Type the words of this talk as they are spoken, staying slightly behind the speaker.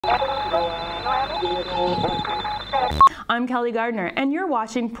I'm Kelly Gardner, and you're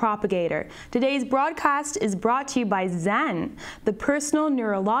watching Propagator. Today's broadcast is brought to you by Zen, the personal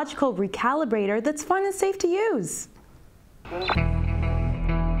neurological recalibrator that's fun and safe to use.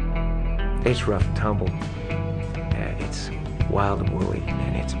 It's rough and tumble, and it's wild and woolly,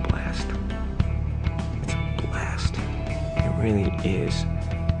 and it's a blast. It's a blast. It really is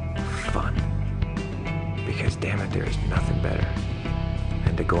fun. Because damn it, there is nothing better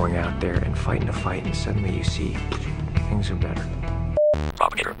than to going out there and fighting a fight, and suddenly you see things are better.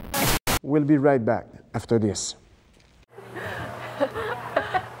 Propagator. We'll be right back after this.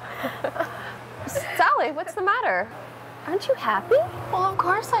 Sally, what's the matter? Aren't you happy? Well, of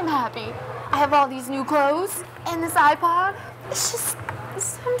course I'm happy. I have all these new clothes and this iPod. It's just,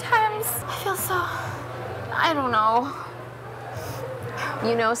 sometimes I feel so, I don't know.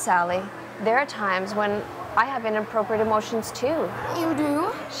 You know, Sally, there are times when I have inappropriate emotions too. You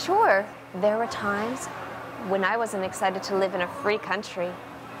do? Sure. There were times when I wasn't excited to live in a free country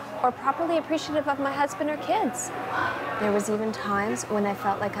or properly appreciative of my husband or kids. There was even times when I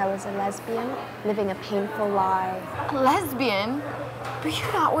felt like I was a lesbian living a painful lie. A lesbian? But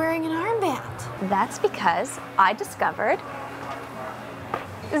you're not wearing an armband. That's because I discovered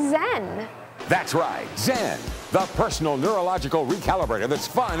Zen. That's right, Zen, the personal neurological recalibrator that's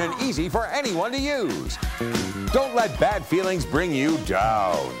fun and easy for anyone to use. Don't let bad feelings bring you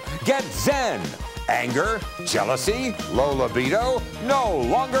down. Get Zen. Anger, jealousy, low libido, no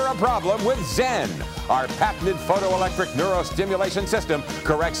longer a problem with Zen. Our patented photoelectric neurostimulation system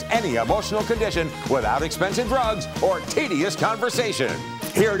corrects any emotional condition without expensive drugs or tedious conversation.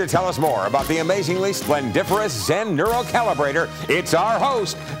 Here to tell us more about the amazingly splendiferous Zen neurocalibrator, it's our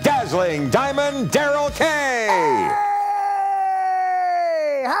host, dazzling Diamond Darryl K. Hey!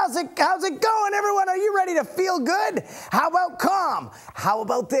 How's it going, everyone? Are you ready to feel good? How about calm? How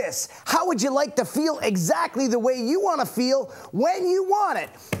about this? How would you like to feel exactly the way you want to feel when you want it?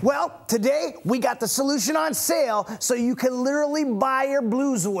 Well, today we got the solution on sale so you can literally buy your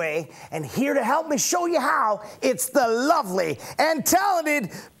blues away. And here to help me show you how, it's the lovely and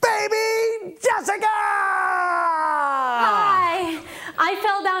talented baby Jessica! Hi! I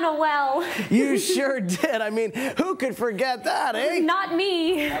fell down a well. You sure did. I mean, who could forget that, eh? Not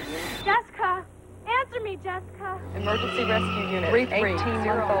me. Jessica, answer me, Jessica. Emergency rescue unit.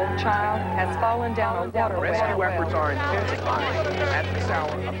 18-month-old child has fallen down a water well. Rescue efforts are intensifying at this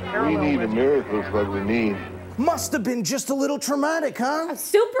hour. We need a miracle is what we need. Must have been just a little traumatic, huh?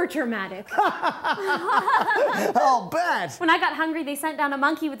 Super traumatic. I'll bet. When I got hungry, they sent down a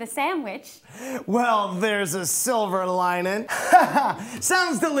monkey with a sandwich. Well, there's a silver lining.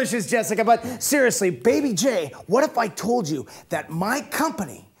 Sounds delicious, Jessica, but seriously, baby J, what if I told you that my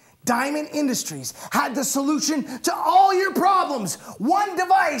company, Diamond Industries, had the solution to all your problems? One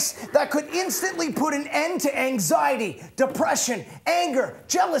device that could instantly put an end to anxiety, depression, anger,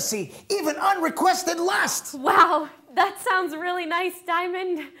 jealousy, even unrequested lust. Wow, that sounds really nice,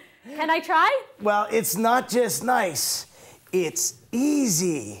 Diamond. Can I try? Well, it's not just nice, it's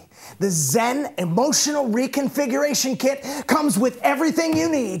easy. The Zen Emotional Reconfiguration Kit comes with everything you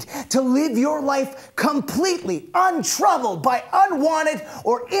need to live your life completely untroubled by unwanted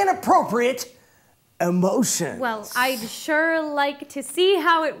or inappropriate emotions. Well, I'd sure like to see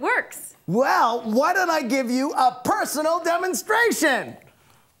how it works. Well, why don't I give you a personal demonstration?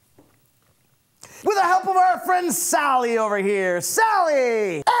 With the help of our friend Sally over here.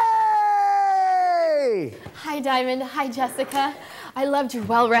 Sally! Hey! Hi, Diamond. Hi, Jessica. I loved your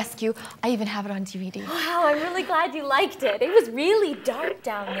well rescue. I even have it on DVD. Wow, I'm really glad you liked it. It was really dark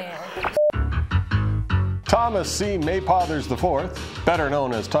down there. Thomas C. Maypothers IV, better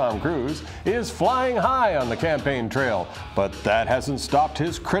known as Tom Cruise, is flying high on the campaign trail, but that hasn't stopped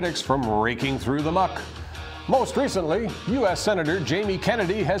his critics from raking through the muck. Most recently, U.S. Senator Jamie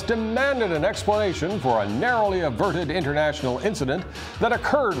Kennedy has demanded an explanation for a narrowly averted international incident that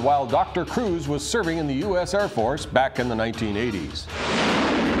occurred while Dr. Cruise was serving in the U.S. Air Force back in the 1980s.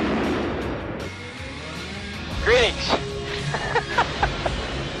 Greetings.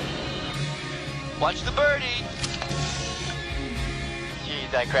 Watch the birdie.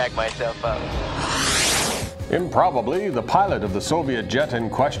 Jeez, I cracked myself up. Improbably, the pilot of the Soviet jet in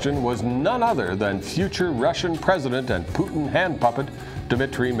question was none other than future Russian President and Putin hand puppet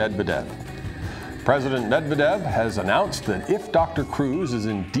Dmitry Medvedev. President Medvedev has announced that if Dr. Cruise is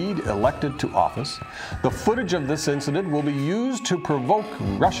indeed elected to office, the footage of this incident will be used to provoke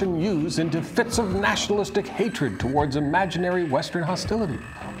Russian youths into fits of nationalistic hatred towards imaginary Western hostility.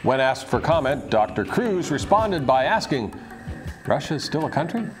 When asked for comment, Dr. Cruise responded by asking, "Russia is still a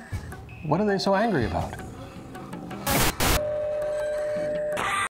country? What are they so angry about?"